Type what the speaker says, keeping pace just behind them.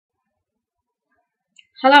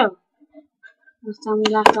Hello. Last time we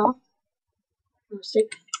left off. I was sick.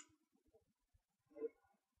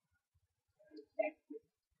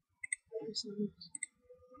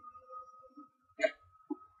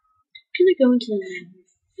 Can I go into the Nether?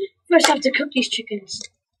 First I have to cook these chickens.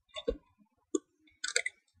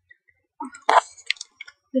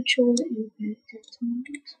 The troll in bed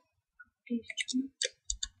tonight. These chickens.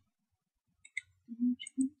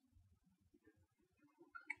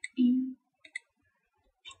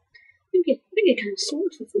 I think you're kind of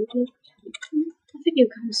sorted for food. Look. I think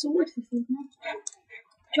you're kind of sorted for food now. Do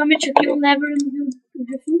you want me to chuck your leather in with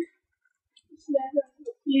your food?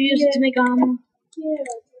 You use it to make armor. Yeah.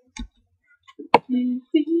 I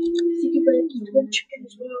think you better eat one chicken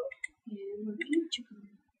as well. Yeah, I'm gonna eat chicken.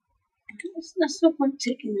 That's no point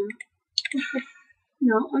taking that.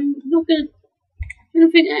 No, I'm not gonna. I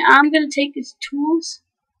don't think I'm gonna take his tools.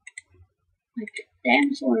 Like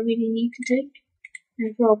them, so I really need to take.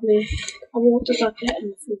 And probably a water bucket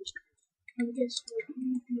and food. I guess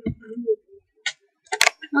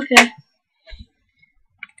Okay.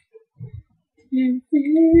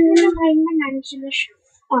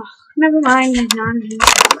 Oh, never mind, there's none.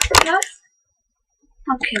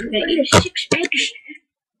 Okay, we're gonna eat a 6 eggs.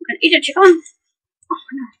 We're gonna eat a chicken. Oh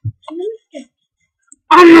no.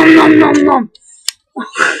 Oh nom nom nom nom.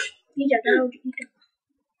 Oh. Eat it.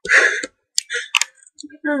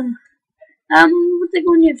 What they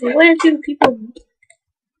going here for? Where do people?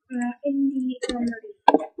 In the armory.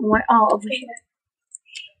 Where? Oh, over here.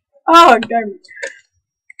 Oh, darn it.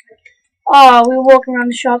 Oh, we were walking around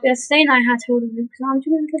the shop yesterday and I had hold of Luke's arm. Do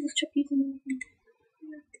you want to get his cookies and everything?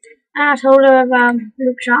 I had hold of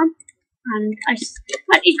Luke's arm. And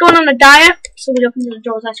he's going on a diet, so we opened the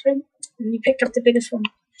door's ice cream. And he picked up the biggest one.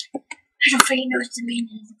 I don't think he knows the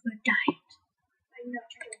meaning of the word diet.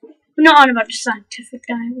 We're not on about the scientific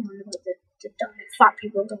diet, we're on about the diet fat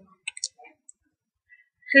people don't want.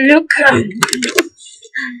 Look!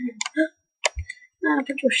 I'll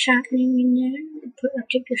put your sapling in there. I'll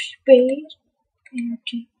take your spade. And I'll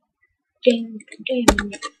take damn in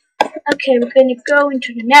there. Okay, we're gonna go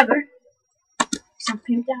into the Nether.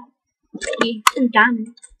 Something down. Yeah, I'm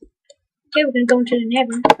done. Okay, we're gonna go into the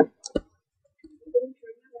Nether.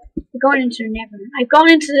 We're going into the Nether. I've gone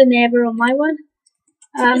into the Nether on my one.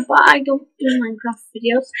 But I don't do MineCraft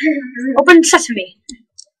videos. Open sesame.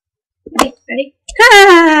 Ready?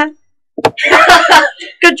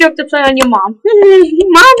 Good joke to play on your mom.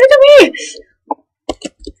 Mom, look at me!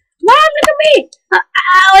 Mom, look at me! Ow,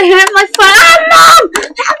 I hurt my foot. Oh, Mom!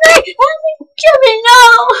 Help me! Jimmy, no!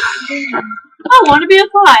 I want to be a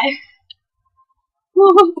pie.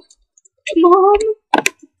 Mom.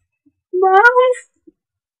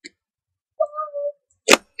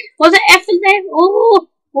 Was it F and there?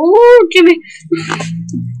 Oh, Jimmy.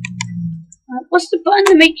 What's the button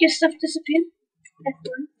to make your stuff disappear?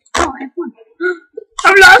 F1. Oh, F1.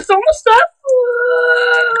 I've lost all my stuff.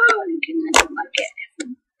 You can never like it.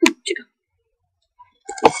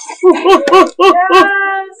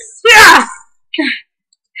 Yes!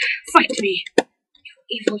 Fight me, you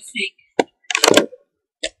evil thing.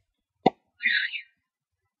 Where are you?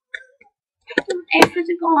 What F is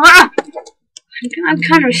it going? Ah! I'm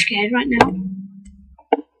kind of scared right now.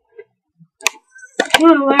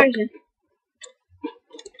 Oh, where is it?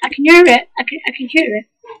 I can hear it. I can hear it.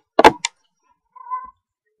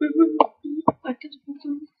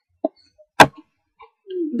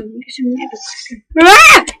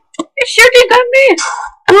 Ah! It shooting at me!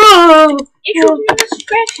 Oh! It's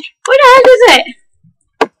stretched. What the hell is it?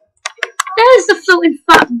 There's the floating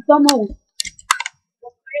fat bumhole.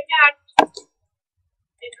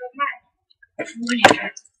 Whatever.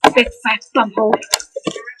 Big fat bumhole.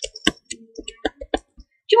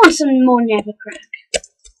 Do you want some more Nether crack?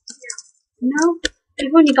 No?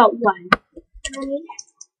 You've only got one.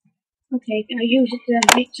 Okay, I'll use it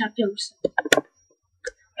to make that dose.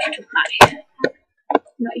 Too high.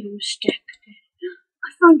 Not even a stick. I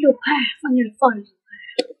found your path. I'm gonna follow your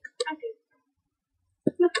path.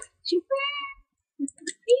 Look, it's your path.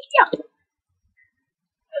 Yeah.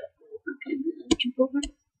 Okay, I'm gonna jump over.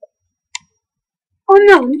 Oh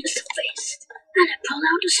no, I'm just faced. And I pulled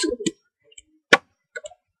out a sword.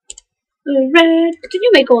 Red. Did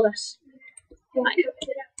you make all this? Right.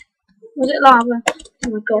 Was it lava? Oh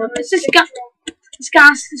my god. This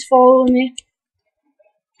gas is following me.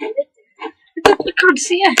 I can't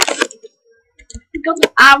see it. I've got no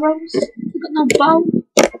arrows. I've got no bow.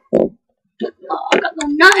 Oh, I've got no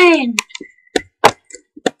nothing.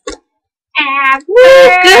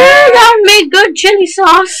 Good! I made good chili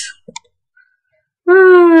sauce.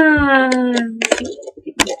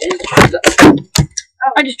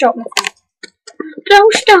 I just dropped my phone.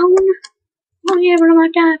 Glowstone. Oh yeah, but I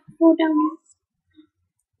might die fall down here.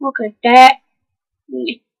 Look at that.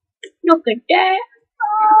 Look at that.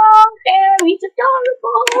 Oh, damn, he's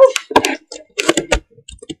adorable.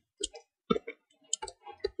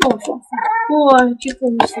 Oh, keep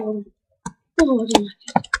almost falling. Oh, I don't like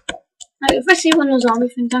it. Like, if I see one of those zombie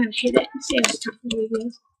things, I'm gonna hit it and see how tough it really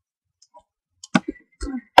is.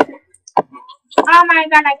 Oh my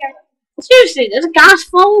god, I got it. Seriously, there's a gas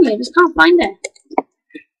following me. I just can't find it.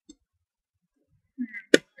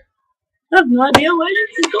 I have no idea where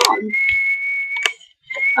it's gone.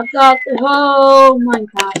 I've got the whole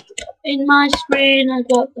Minecraft. In my screen, I've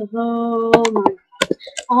got the whole Minecraft.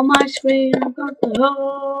 On my screen, I've got the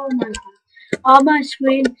whole Minecraft. On my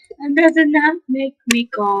screen, and doesn't that make me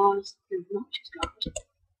cause? No, not just God.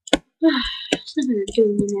 It's nothing to do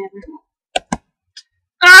with me, never.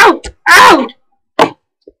 Ow! Ow!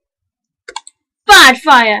 Bad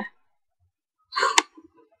fire!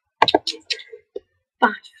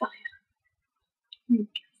 Bad fire.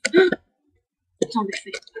 Zombie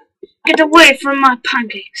face. Get away from my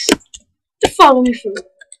pancakes. Follow me through.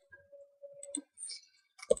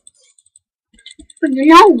 Bring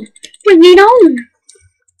it on. Bring it on.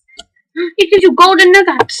 It gives you golden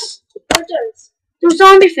nuggets. What does? Those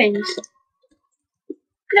zombie things.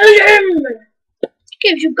 Kill him! It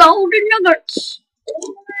gives you golden nuggets.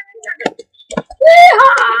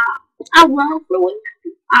 Yeehaw! I run through it.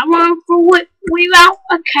 I run through it without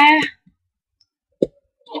a care.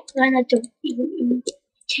 And I don't even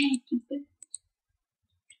take it.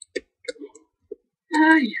 I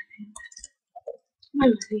love you. I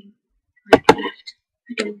love you. Minecraft.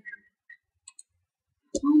 I don't know.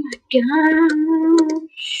 Oh my god.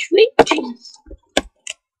 Sweet Jesus.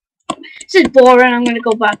 This is boring. I'm gonna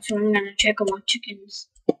go back to I'm gonna check on my chickens.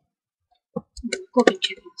 Cooking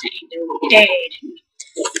chickens ain't they're dead.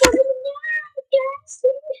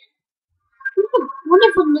 What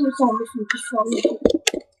if I lose all this and just fall into it?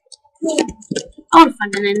 I wanna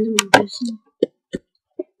find an enderman person.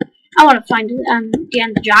 I wanna find the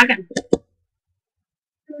end dragon.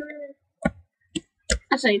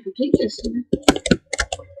 That's how you complete this, isn't it?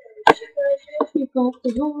 You got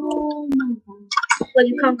the whole Minecraft. Well,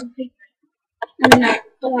 you can't complete And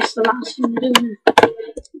but that's the last thing to do, isn't it?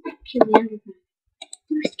 Kill the enderman.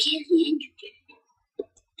 You must kill the enderman.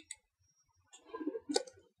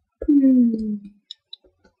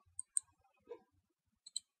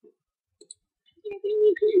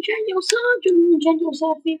 You can enchant yourself. You can enchant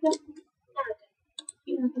yourself, people.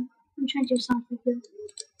 Yeah, enchant yourself, people.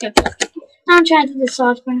 Yeah. I enchanted this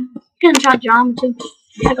sword for now. You can enchant your armor too.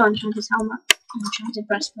 I got enchanted helmet. I enchanted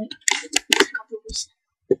breastplate. I got boobies.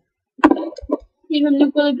 Even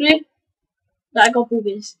Luke will agree that I got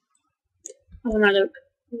boobies. Have another look.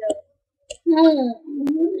 No.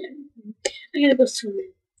 I'm gonna go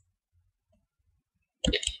swimming.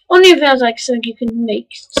 Only if there's like something you can make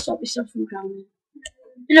to stop yourself from drowning.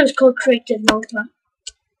 I know it's called creative mode, but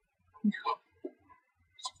no.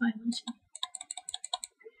 Survival.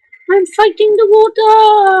 I'm fighting the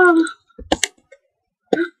water!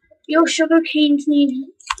 Your sugar canes need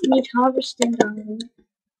harvesting, darling.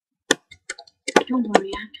 Don't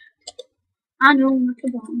worry, I know I'm at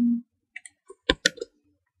the bottom.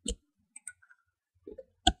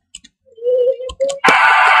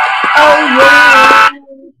 Oh yeah!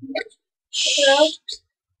 Shh.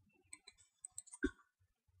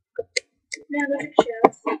 Now look at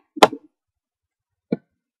shells.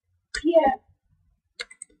 Yeah.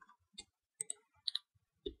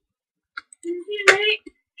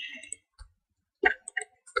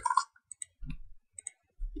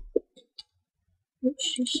 Let's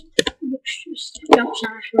just jump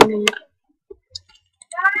south for a minute.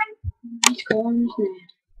 Let's go on this now.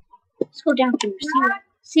 Let's go down here.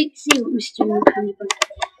 See what Mr. Honey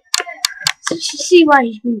Bunny. See why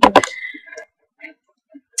he's been doing.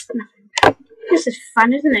 Nothing. This is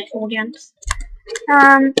fun, isn't it, audience?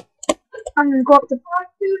 I'm gonna go up the.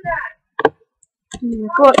 I'm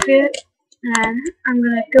gonna go up here, and I'm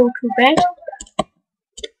gonna go to bed.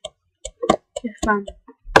 If oh,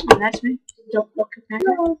 that's me. Don't look at that.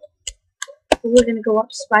 We're gonna go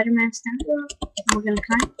up Spider-Man stand. We're gonna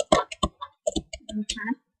climb. We're gonna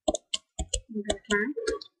climb. We're gonna climb.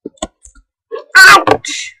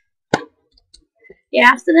 Ouch! Yeah,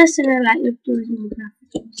 after this, I'm gonna let Luke do his Minecraft.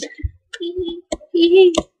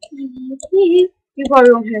 You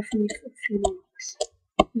probably won't hear from me for a few months.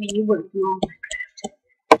 I mean, you wouldn't know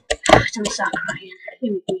Minecraft. Don't start crying.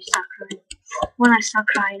 You make me start crying. When I start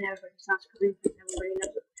crying, everybody starts crying. Everybody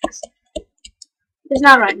knows it is. It's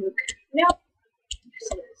not right, Luke. No.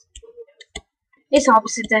 Yes, it is. It's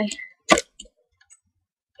opposite day.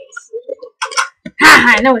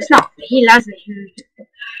 No, it's not. He loves me.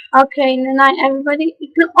 Okay, good night, everybody.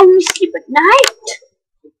 You can only sleep at night.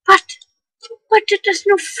 But it is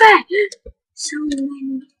no fair. So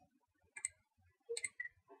then,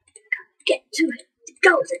 get to it.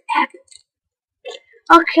 Go to heaven.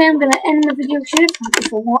 Okay, I'm gonna end the video here. Thank you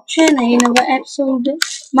for watching another episode of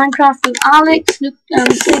Minecraft with Alex. Look,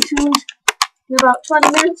 stay tuned in about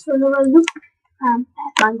 20 minutes for another look at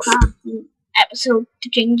Minecraft episode to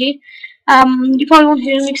Gingy. You probably won't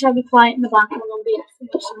hear me because I'll be quiet in the background on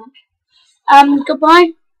BF.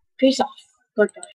 Goodbye. Peace off. Goodbye.